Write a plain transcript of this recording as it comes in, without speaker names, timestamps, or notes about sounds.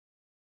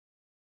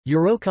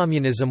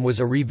Eurocommunism was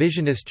a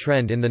revisionist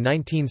trend in the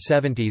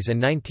 1970s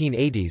and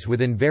 1980s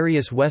within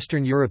various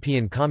Western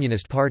European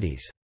communist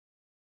parties.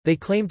 They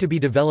claimed to be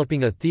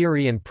developing a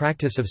theory and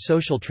practice of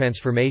social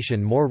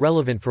transformation more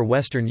relevant for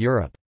Western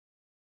Europe.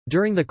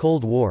 During the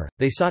Cold War,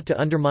 they sought to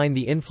undermine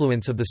the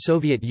influence of the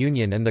Soviet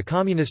Union and the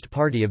Communist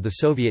Party of the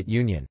Soviet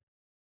Union.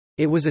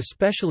 It was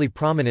especially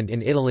prominent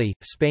in Italy,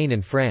 Spain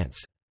and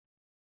France.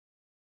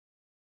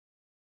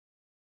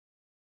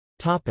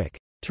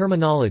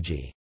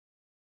 Terminology.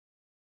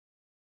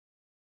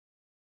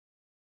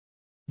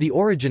 The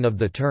origin of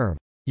the term,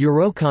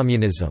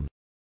 Eurocommunism,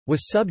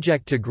 was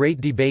subject to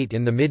great debate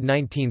in the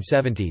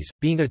mid-1970s,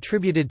 being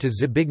attributed to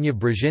Zbigniew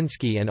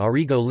Brzezinski and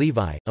Arrigo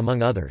Levi,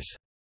 among others.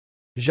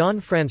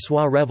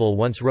 Jean-François Revel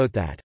once wrote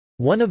that,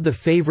 "One of the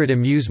favorite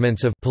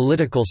amusements of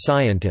political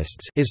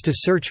scientists is to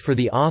search for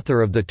the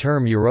author of the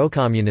term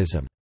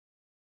Eurocommunism."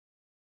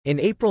 In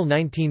April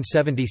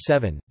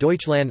 1977,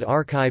 Deutschland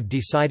Archive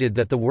decided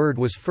that the word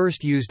was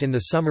first used in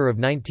the summer of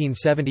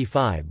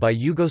 1975 by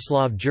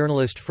Yugoslav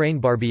journalist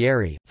Frane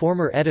Barbieri,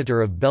 former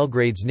editor of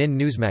Belgrade's NIN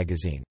news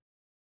magazine.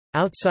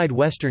 Outside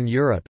Western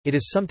Europe, it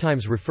is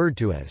sometimes referred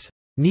to as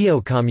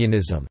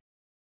neocommunism.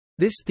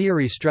 This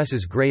theory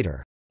stresses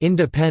greater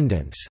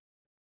independence.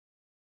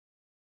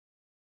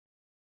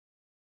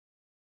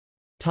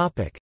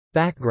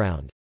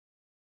 Background.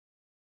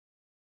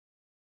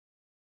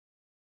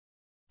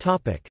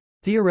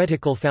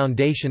 Theoretical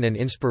foundation and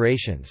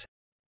inspirations.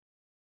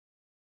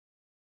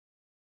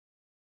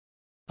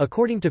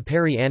 According to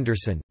Perry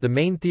Anderson, the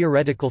main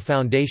theoretical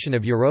foundation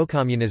of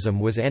Eurocommunism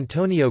was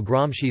Antonio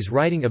Gramsci's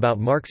writing about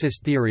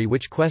Marxist theory,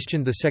 which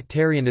questioned the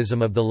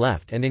sectarianism of the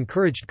left and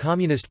encouraged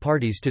communist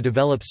parties to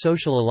develop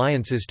social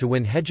alliances to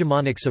win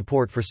hegemonic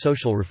support for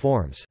social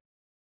reforms.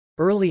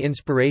 Early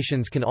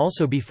inspirations can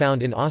also be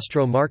found in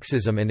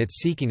Austro-Marxism and its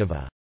seeking of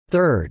a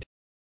third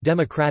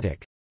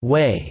democratic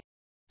way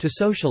to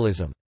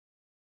socialism.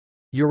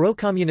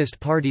 Eurocommunist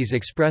parties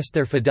expressed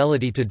their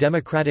fidelity to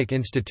democratic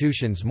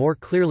institutions more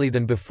clearly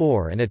than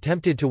before and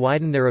attempted to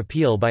widen their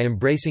appeal by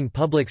embracing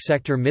public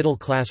sector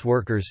middle-class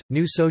workers,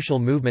 new social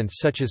movements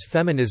such as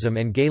feminism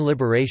and gay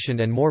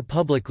liberation, and more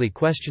publicly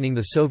questioning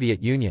the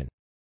Soviet Union.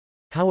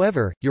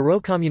 However,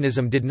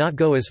 Eurocommunism did not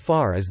go as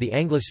far as the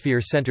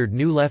Anglosphere-centered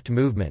New Left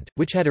movement,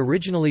 which had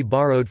originally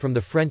borrowed from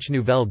the French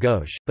Nouvelle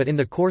Gauche, but in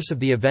the course of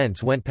the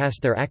events went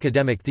past their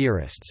academic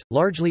theorists,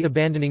 largely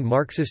abandoning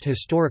Marxist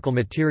historical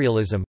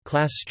materialism,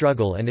 class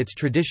struggle and its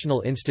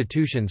traditional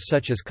institutions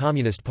such as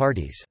communist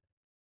parties.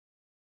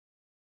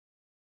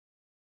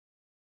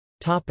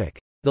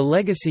 The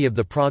legacy of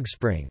the Prague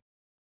Spring.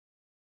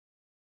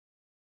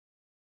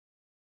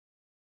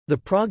 The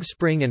Prague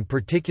Spring, and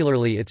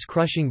particularly its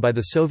crushing by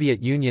the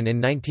Soviet Union in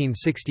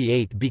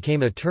 1968,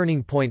 became a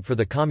turning point for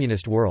the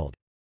communist world.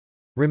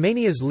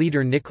 Romania's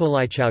leader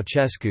Nicolae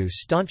Ceausescu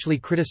staunchly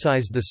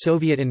criticized the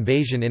Soviet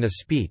invasion in a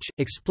speech,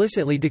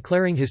 explicitly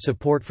declaring his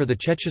support for the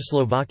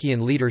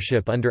Czechoslovakian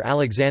leadership under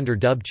Alexander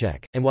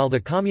Dubček, and while the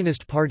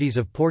Communist parties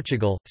of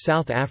Portugal,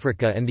 South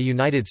Africa and the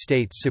United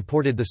States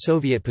supported the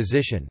Soviet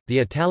position, the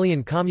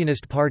Italian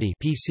Communist Party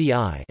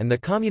 (PCI) and the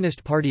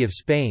Communist Party of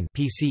Spain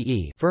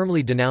 (PCE)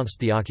 firmly denounced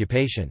the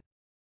occupation.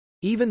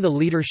 Even the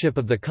leadership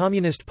of the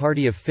Communist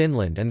Party of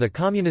Finland and the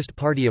Communist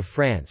Party of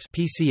France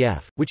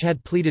 (PCF), which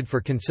had pleaded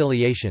for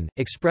conciliation,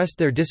 expressed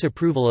their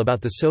disapproval about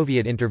the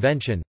Soviet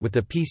intervention, with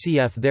the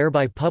PCF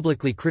thereby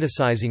publicly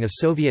criticizing a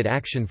Soviet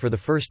action for the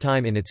first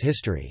time in its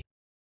history.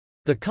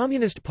 The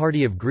Communist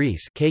Party of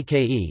Greece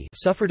 (KKE)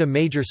 suffered a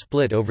major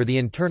split over the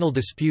internal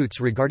disputes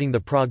regarding the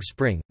Prague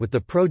Spring, with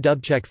the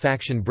pro-Dubček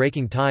faction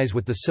breaking ties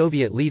with the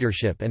Soviet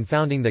leadership and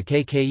founding the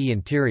KKE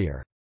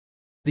interior.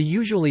 The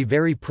usually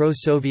very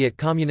pro-Soviet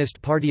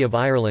Communist Party of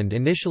Ireland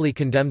initially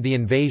condemned the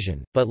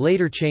invasion, but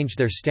later changed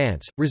their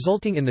stance,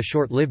 resulting in the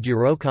short-lived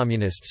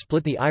Eurocommunist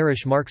split the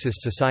Irish Marxist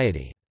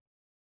Society.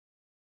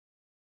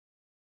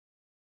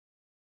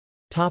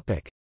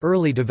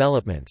 Early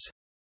developments.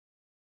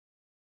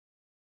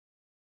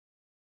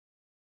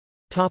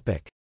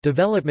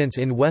 Developments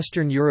in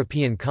Western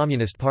European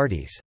Communist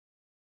parties.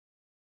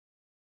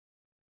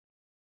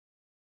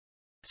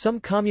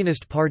 Some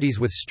communist parties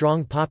with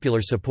strong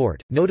popular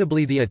support,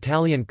 notably the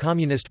Italian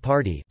Communist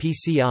Party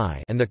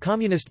 (PCI) and the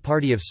Communist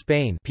Party of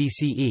Spain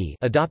 (PCE),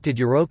 adopted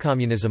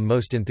Eurocommunism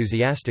most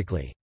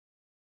enthusiastically.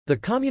 The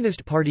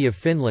Communist Party of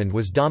Finland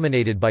was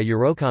dominated by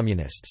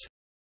Eurocommunists.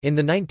 In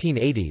the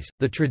 1980s,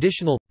 the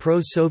traditional,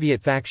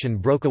 pro-Soviet faction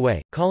broke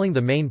away, calling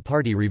the main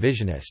party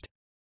revisionist.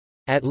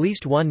 At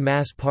least one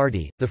mass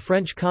party, the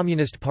French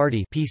Communist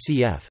Party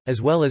 (PCF),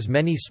 as well as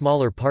many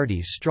smaller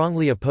parties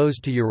strongly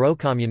opposed to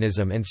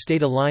Eurocommunism and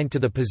stayed aligned to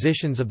the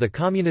positions of the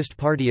Communist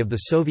Party of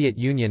the Soviet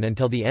Union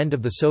until the end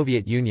of the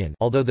Soviet Union,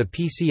 although the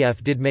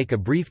PCF did make a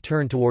brief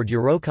turn toward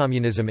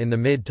Eurocommunism in the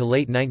mid to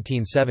late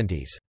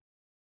 1970s.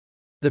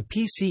 The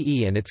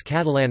PCE and its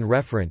Catalan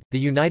referent, the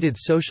United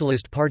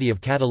Socialist Party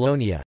of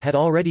Catalonia, had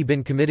already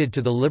been committed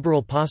to the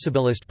liberal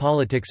possibilist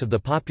politics of the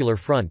Popular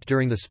Front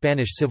during the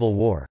Spanish Civil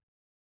War.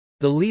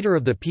 The leader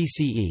of the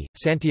PCE,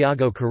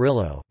 Santiago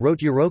Carrillo,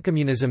 wrote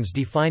Eurocommunism's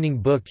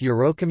defining book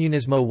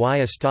Eurocommunismo y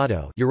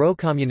Estado,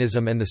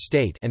 Eurocommunism and the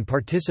State, and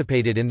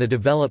participated in the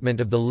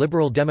development of the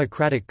liberal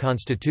democratic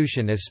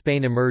constitution as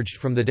Spain emerged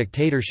from the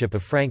dictatorship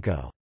of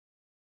Franco.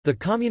 The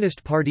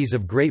communist parties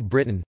of Great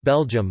Britain,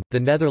 Belgium, the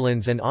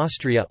Netherlands and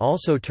Austria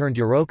also turned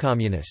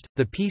Eurocommunist.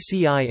 The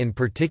PCI in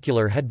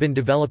particular had been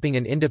developing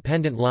an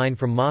independent line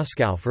from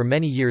Moscow for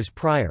many years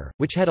prior,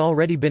 which had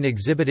already been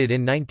exhibited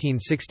in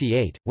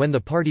 1968, when the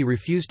party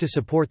refused to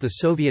support the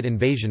Soviet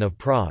invasion of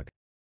Prague.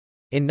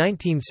 In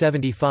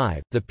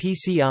 1975, the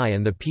PCI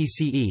and the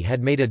PCE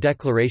had made a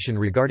declaration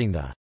regarding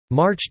the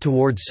 "march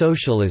toward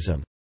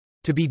socialism"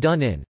 to be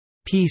done in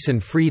peace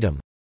and freedom.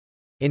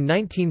 In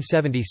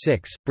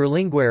 1976,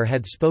 Berlinguer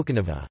had spoken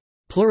of a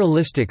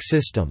pluralistic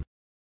system,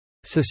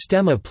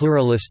 sistema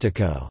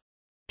pluralistico,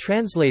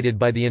 translated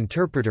by the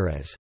interpreter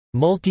as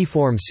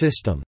multiform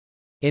system.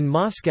 In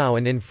Moscow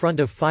and in front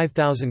of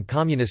 5,000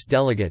 communist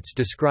delegates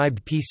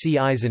described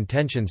PCI's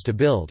intentions to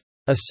build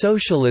a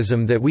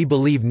socialism that we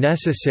believe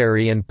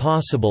necessary and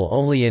possible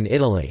only in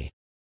Italy.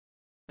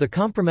 The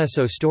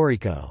compromesso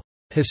storico,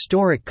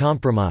 historic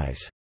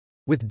compromise,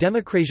 with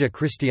Democrazia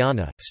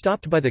Cristiana,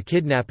 stopped by the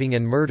kidnapping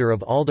and murder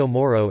of Aldo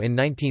Moro in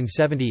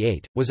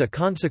 1978, was a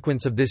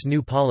consequence of this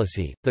new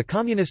policy. The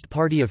Communist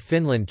Party of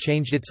Finland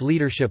changed its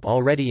leadership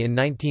already in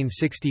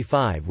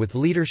 1965, with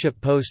leadership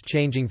post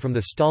changing from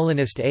the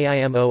Stalinist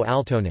Aimo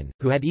Aaltonen,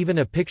 who had even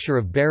a picture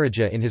of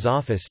Berija in his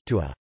office, to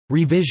a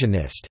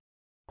revisionist,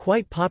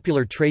 quite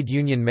popular trade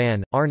union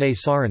man, Arne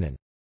Saarinen.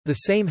 The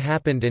same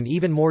happened and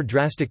even more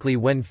drastically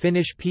when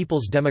Finnish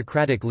People's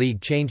Democratic League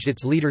changed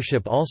its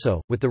leadership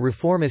also, with the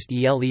reformist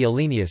Ele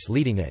Alenius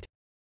leading it.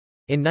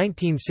 In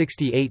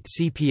 1968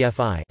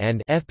 CPFI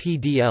and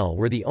FPDL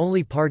were the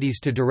only parties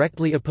to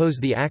directly oppose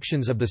the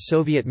actions of the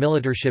Soviet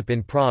militarship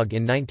in Prague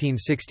in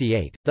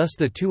 1968, thus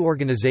the two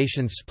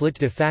organizations split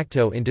de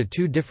facto into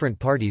two different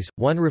parties,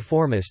 one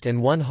reformist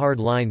and one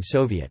hard-line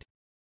Soviet.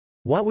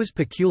 What was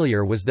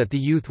peculiar was that the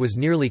youth was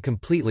nearly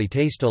completely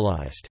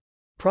tastolized.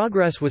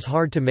 Progress was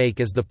hard to make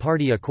as the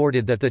party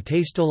accorded that the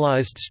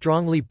tastolized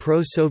strongly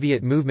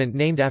pro-Soviet movement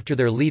named after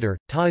their leader,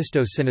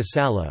 Taisto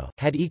Sinisalo,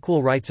 had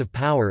equal rights of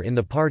power in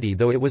the party,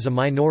 though it was a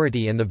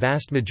minority and the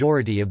vast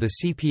majority of the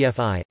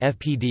CPFI,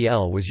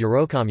 FPDL was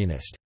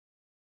Eurocommunist.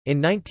 In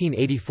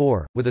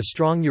 1984, with a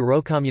strong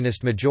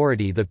Eurocommunist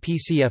majority, the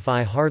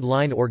PCFI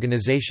hard-line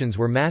organizations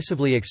were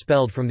massively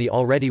expelled from the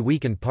already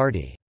weakened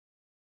party.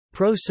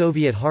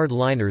 Pro-Soviet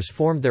hard-liners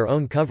formed their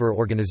own cover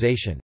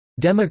organization,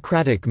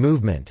 Democratic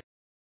Movement.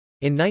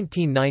 In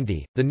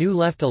 1990, the New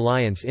Left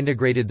Alliance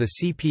integrated the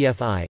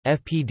CPFI,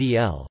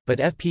 FPDL, but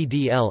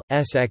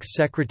FPDL's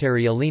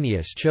ex-secretary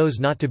Alenius chose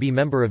not to be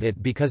member of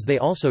it because they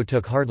also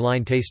took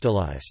hardline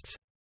tastolists.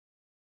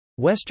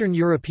 Western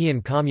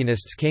European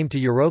communists came to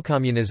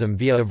Eurocommunism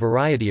via a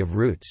variety of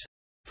routes.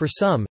 For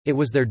some, it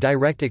was their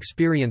direct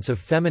experience of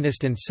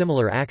feminist and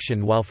similar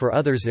action, while for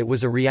others it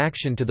was a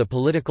reaction to the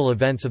political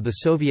events of the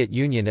Soviet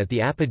Union at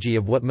the apogee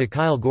of what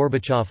Mikhail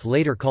Gorbachev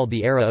later called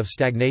the era of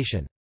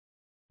stagnation.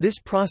 This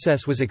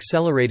process was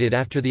accelerated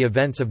after the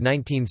events of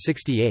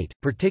 1968,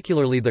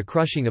 particularly the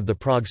crushing of the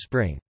Prague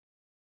Spring.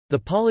 The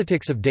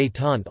politics of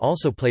détente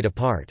also played a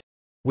part.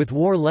 With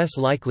war less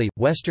likely,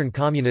 Western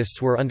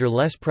communists were under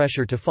less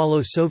pressure to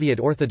follow Soviet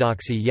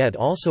orthodoxy, yet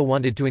also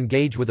wanted to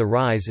engage with a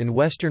rise in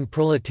Western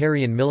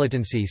proletarian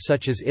militancy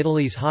such as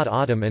Italy's Hot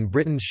Autumn and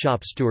Britain's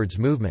Shop Stewards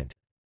movement.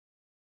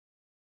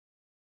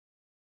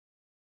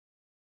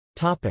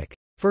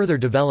 Further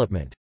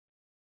development.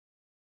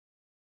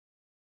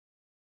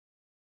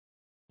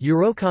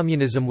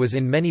 Eurocommunism was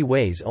in many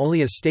ways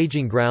only a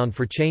staging ground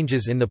for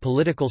changes in the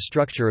political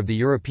structure of the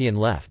European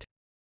left.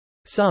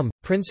 Some,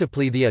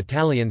 principally the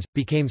Italians,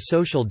 became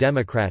social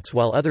democrats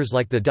while others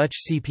like the Dutch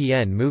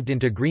CPN moved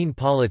into green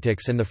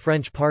politics, and the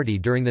French party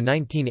during the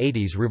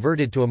 1980s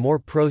reverted to a more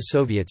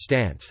pro-Soviet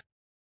stance.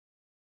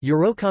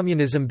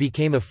 Eurocommunism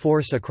became a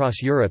force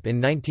across Europe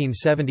in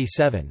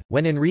 1977,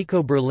 when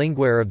Enrico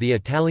Berlinguer of the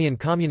Italian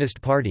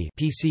Communist Party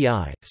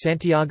 (PCI),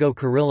 Santiago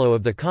Carrillo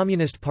of the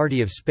Communist Party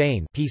of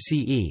Spain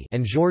 (PCE),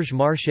 and Georges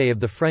Marchais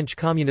of the French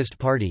Communist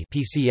Party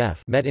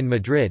 (PCF) met in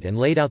Madrid and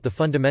laid out the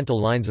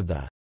fundamental lines of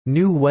the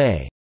New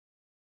Way.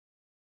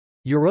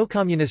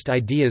 Eurocommunist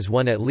ideas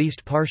won at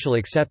least partial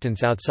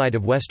acceptance outside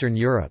of Western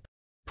Europe.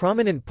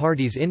 Prominent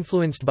parties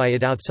influenced by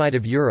it outside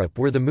of Europe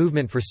were the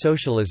Movement for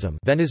Socialism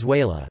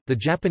Venezuela, the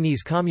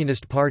Japanese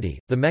Communist Party,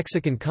 the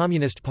Mexican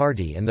Communist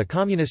Party and the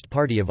Communist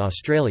Party of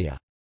Australia.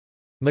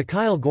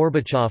 Mikhail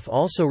Gorbachev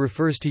also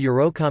refers to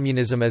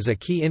Eurocommunism as a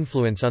key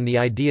influence on the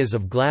ideas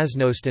of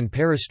glasnost and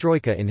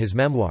perestroika in his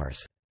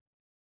memoirs.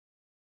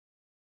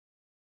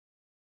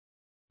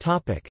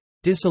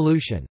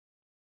 Dissolution.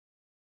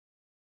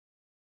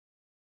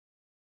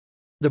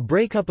 The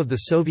breakup of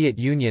the Soviet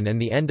Union and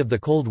the end of the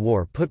Cold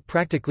War put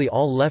practically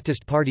all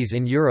leftist parties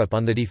in Europe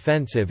on the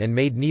defensive and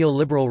made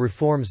neoliberal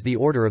reforms the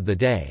order of the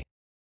day.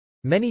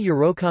 Many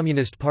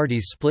Eurocommunist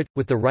parties split,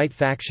 with the right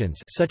factions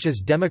such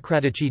as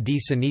Democratici di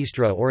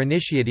Sinistra or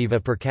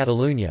Iniziativa per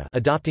Catalunya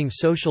adopting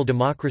social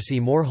democracy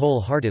more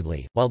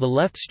wholeheartedly, while the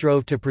left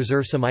strove to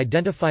preserve some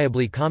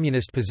identifiably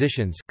communist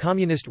positions.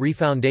 Communist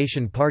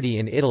Refoundation Party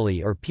in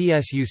Italy or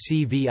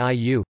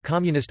PSUCVIU,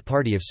 Communist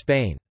Party of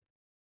Spain.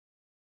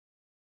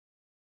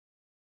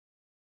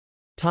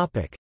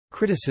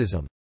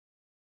 Criticism.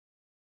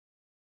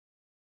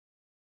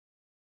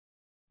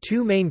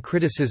 Two main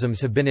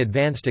criticisms have been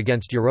advanced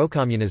against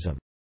Eurocommunism.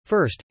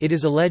 First, it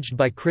is alleged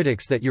by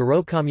critics that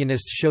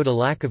Eurocommunists showed a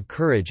lack of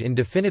courage in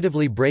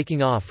definitively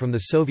breaking off from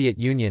the Soviet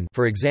Union.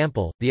 For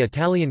example, the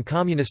Italian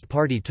Communist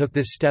Party took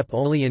this step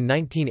only in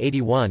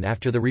 1981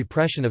 after the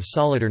repression of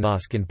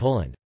Solidarnosc in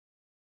Poland.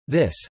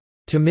 This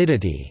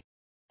timidity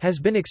has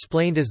been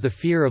explained as the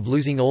fear of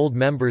losing old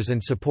members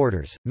and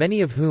supporters, many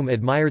of whom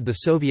admired the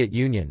Soviet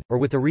Union, or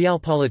with a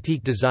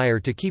realpolitik desire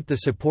to keep the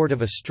support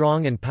of a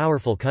strong and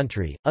powerful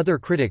country. Other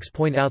critics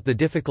point out the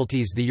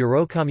difficulties the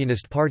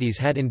Eurocommunist parties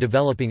had in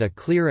developing a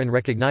clear and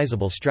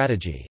recognizable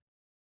strategy.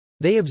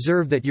 They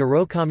observe that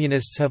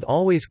Eurocommunists have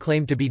always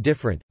claimed to be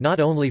different, not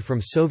only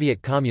from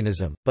Soviet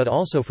communism, but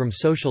also from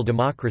social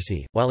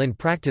democracy, while in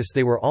practice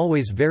they were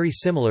always very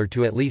similar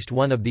to at least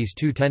one of these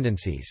two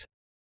tendencies.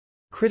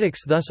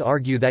 Critics thus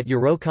argue that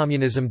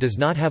Eurocommunism does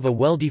not have a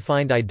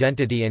well-defined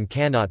identity and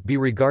cannot be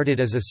regarded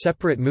as a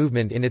separate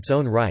movement in its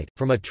own right.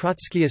 From a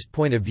Trotskyist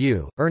point of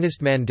view,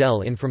 Ernest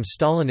Mandel in From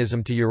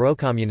Stalinism to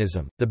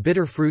Eurocommunism, The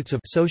Bitter Fruits of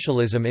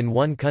Socialism in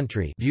One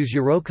Country views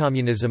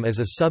Eurocommunism as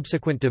a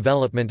subsequent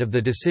development of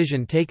the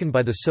decision taken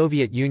by the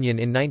Soviet Union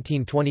in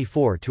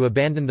 1924 to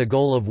abandon the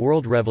goal of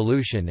world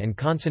revolution and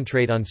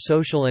concentrate on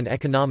social and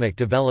economic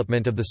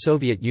development of the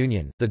Soviet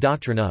Union, the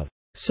doctrine of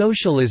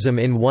socialism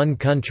in one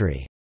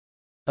country.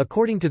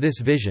 According to this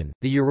vision,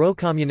 the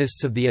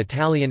Eurocommunists of the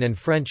Italian and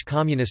French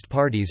Communist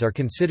parties are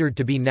considered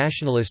to be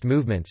nationalist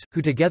movements,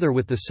 who together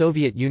with the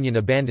Soviet Union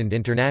abandoned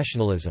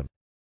internationalism.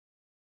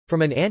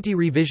 From an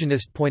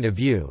anti-revisionist point of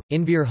view,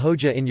 Enver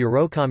Hoxha in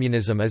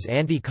Eurocommunism as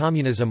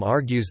Anti-Communism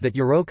argues that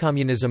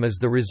Eurocommunism is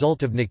the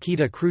result of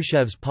Nikita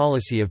Khrushchev's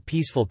policy of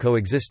peaceful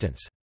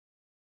coexistence.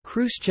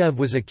 Khrushchev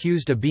was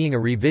accused of being a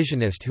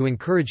revisionist who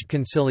encouraged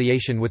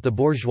conciliation with the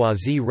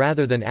bourgeoisie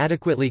rather than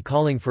adequately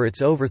calling for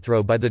its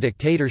overthrow by the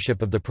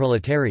dictatorship of the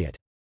proletariat.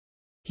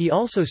 He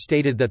also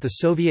stated that the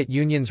Soviet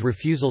Union's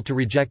refusal to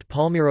reject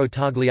Palmiro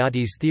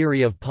Togliatti's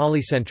theory of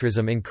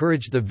polycentrism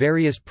encouraged the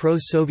various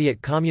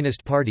pro-Soviet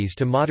communist parties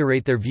to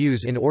moderate their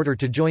views in order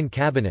to join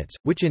cabinets,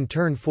 which in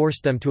turn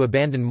forced them to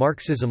abandon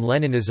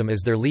Marxism-Leninism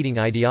as their leading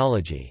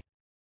ideology.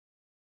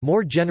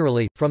 More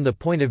generally, from the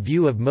point of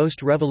view of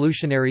most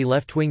revolutionary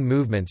left-wing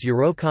movements,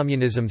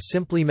 Eurocommunism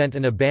simply meant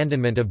an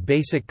abandonment of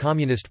basic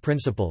communist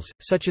principles,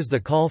 such as the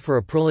call for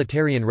a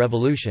proletarian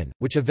revolution,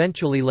 which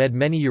eventually led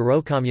many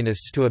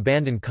Eurocommunists to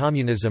abandon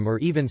communism or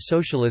even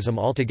socialism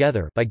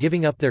altogether by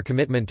giving up their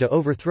commitment to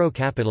overthrow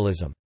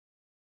capitalism.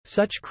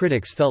 Such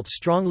critics felt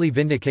strongly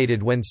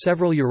vindicated when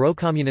several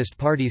Eurocommunist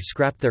parties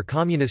scrapped their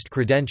communist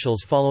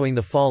credentials following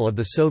the fall of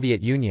the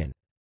Soviet Union.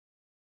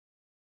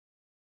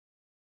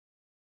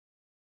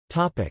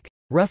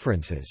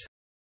 References.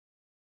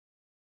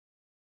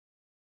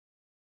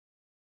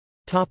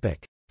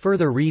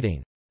 Further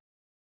reading.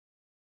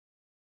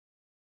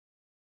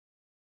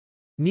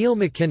 Neil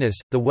McInnes,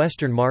 The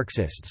Western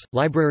Marxists,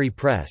 Library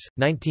Press,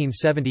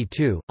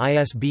 1972,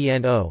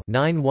 ISBN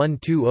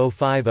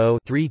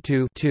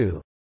 0-912050-32-2.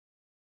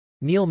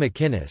 Neil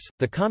McInnes,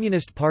 The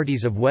Communist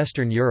Parties of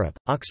Western Europe,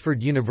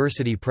 Oxford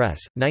University Press,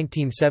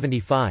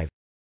 1975.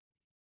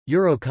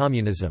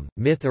 Eurocommunism,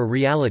 Myth or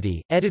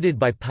Reality, edited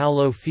by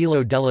Paolo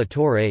Filo della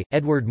Torre,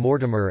 Edward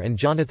Mortimer and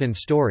Jonathan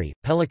Story,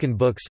 Pelican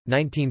Books,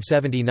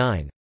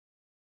 1979.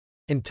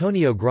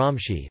 Antonio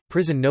Gramsci,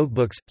 Prison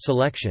Notebooks,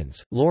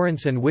 Selections,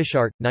 Lawrence and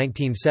Wishart,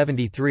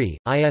 1973,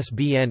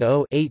 ISBN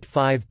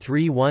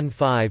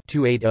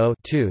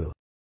 0-85315-280-2.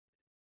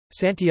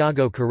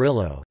 Santiago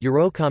Carrillo,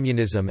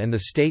 Eurocommunism and the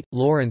State,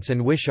 Lawrence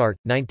and Wishart,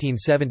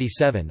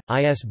 1977,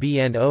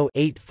 ISBN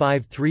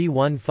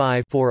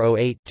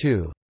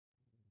 0-85315-408-2.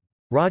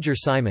 Roger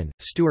Simon,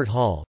 Stuart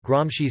Hall,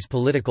 Gramsci's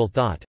Political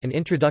Thought, An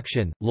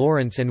Introduction,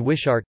 Lawrence and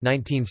Wishart,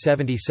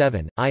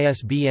 1977,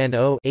 ISBN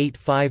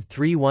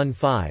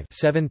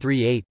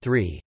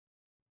 0-85315-738-3.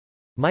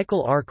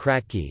 Michael R.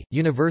 Kratky,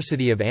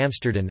 University of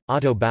Amsterdam,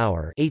 Otto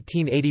Bauer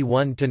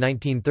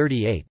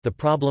 1881–1938 The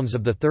Problems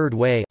of the Third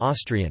Way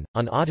Austrian,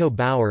 on Otto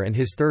Bauer and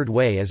his Third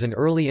Way as an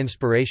Early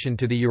Inspiration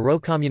to the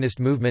Eurocommunist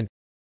Movement.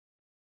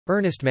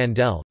 Ernest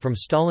Mandel, From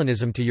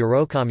Stalinism to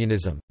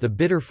Eurocommunism, The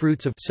Bitter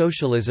Fruits of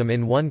Socialism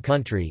in One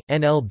Country,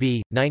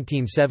 NLB,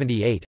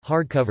 1978,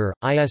 hardcover,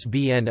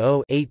 ISBN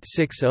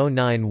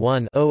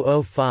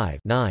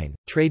 0-86091-005-9,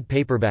 trade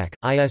paperback,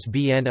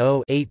 ISBN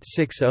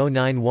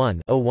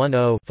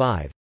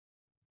 0-86091-010-5.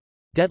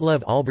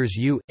 Detlev Albers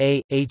U.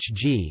 A. H.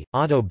 G.,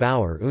 Otto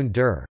Bauer und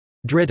der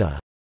Dritte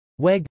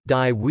Weg,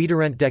 die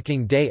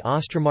Wiederentdeckung des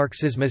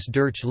Austromarxismus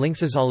durch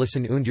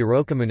Linkssozialisten und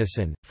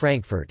Eurocommunisten,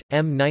 Frankfurt,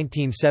 M.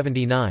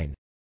 1979.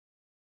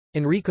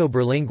 Enrico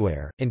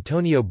Berlinguer,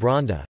 Antonio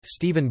Bronda,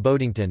 Stephen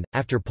Bodington,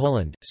 After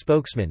Poland,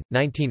 Spokesman,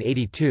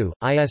 1982,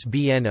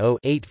 ISBN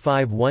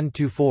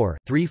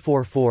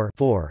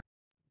 0-85124-344-4.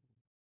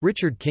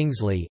 Richard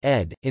Kingsley,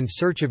 ed., In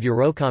Search of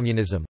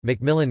Eurocommunism,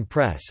 Macmillan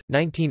Press,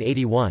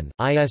 1981,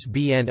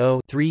 ISBN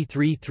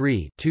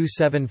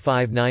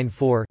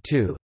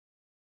 0-333-27594-2.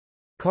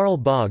 Carl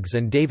Boggs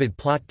and David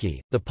Plotke,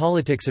 The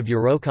Politics of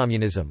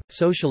Eurocommunism,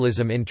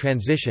 Socialism in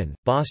Transition,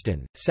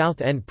 Boston,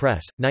 South End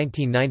Press,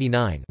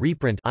 1999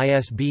 reprint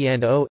ISBN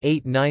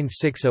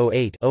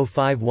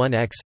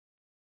 0-89608-051-X.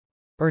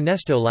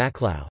 Ernesto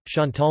Laclau,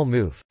 Chantal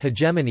Mouffe,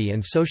 Hegemony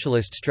and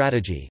Socialist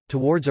Strategy,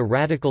 Towards a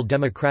Radical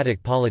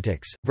Democratic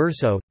Politics,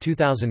 Verso,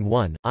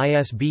 2001,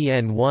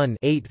 ISBN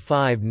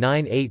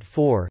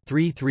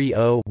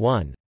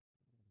 1-85984-330-1.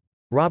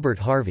 Robert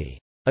Harvey,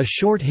 A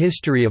Short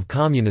History of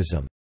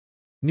Communism.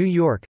 New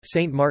York,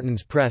 St.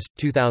 Martin's Press,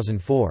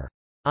 2004.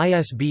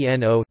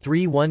 ISBN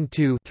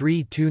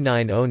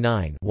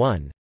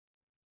 0-312-32909-1.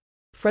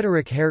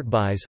 Frédéric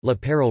Hertbeis, La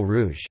Perle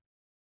Rouge.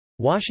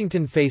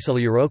 Washington Face à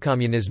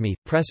l'Eurocommunisme,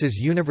 Presses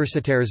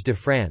universitaires de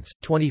France,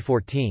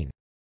 2014.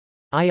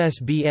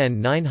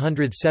 ISBN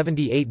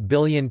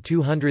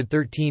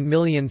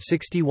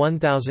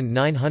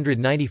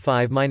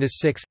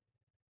 9782113061995-6.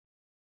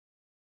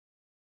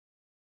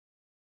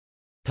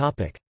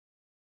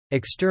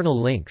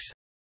 External links.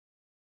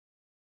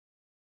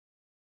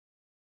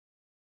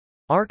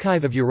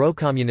 Archive of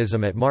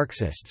Eurocommunism at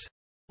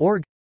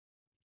Marxists.org.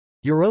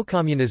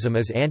 Eurocommunism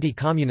is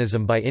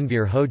Anti-Communism by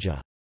Enver Hoxha.